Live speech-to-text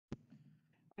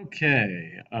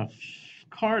Okay, a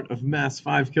cart of mass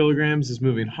 5 kilograms is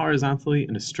moving horizontally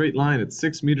in a straight line at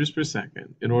 6 meters per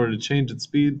second. In order to change its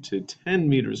speed to 10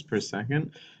 meters per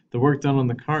second, the work done on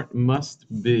the cart must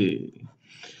be.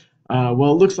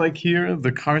 Well, it looks like here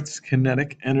the cart's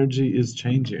kinetic energy is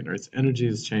changing, or its energy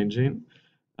is changing,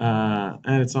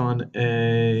 and it's on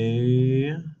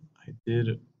I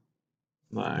did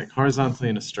like horizontally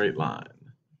in a straight line.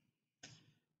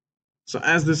 So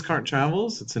as this cart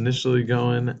travels, it's initially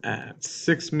going at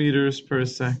 6 meters per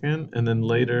second and then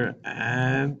later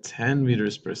at 10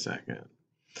 meters per second.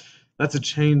 That's a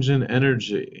change in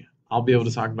energy. I'll be able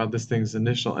to talk about this thing's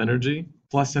initial energy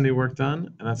plus any work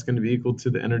done, and that's going to be equal to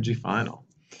the energy final.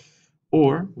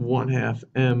 Or 1/2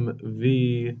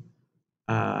 mv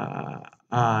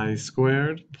I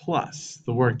squared plus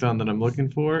the work done that I'm looking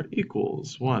for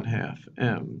equals 1/2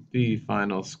 mv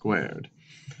final squared.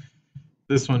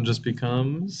 This one just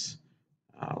becomes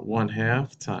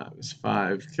 1/2 times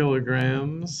 5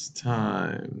 kilograms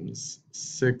times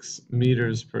 6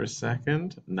 meters per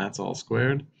second, and that's all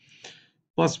squared,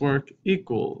 plus work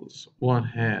equals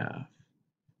 1/2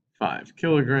 5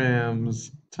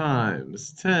 kilograms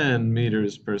times 10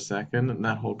 meters per second, and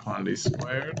that whole quantity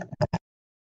squared.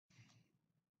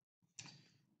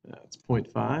 That's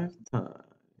 0.5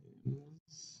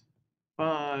 times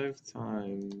 5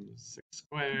 times 6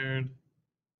 squared.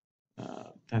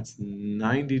 That's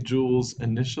 90 joules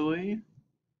initially,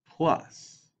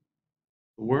 plus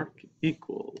the work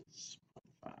equals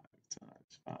 0.5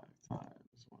 times 5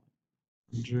 times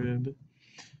 100,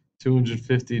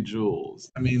 250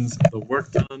 joules. That means the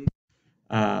work done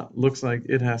looks like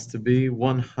it has to be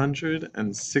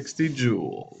 160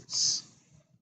 joules.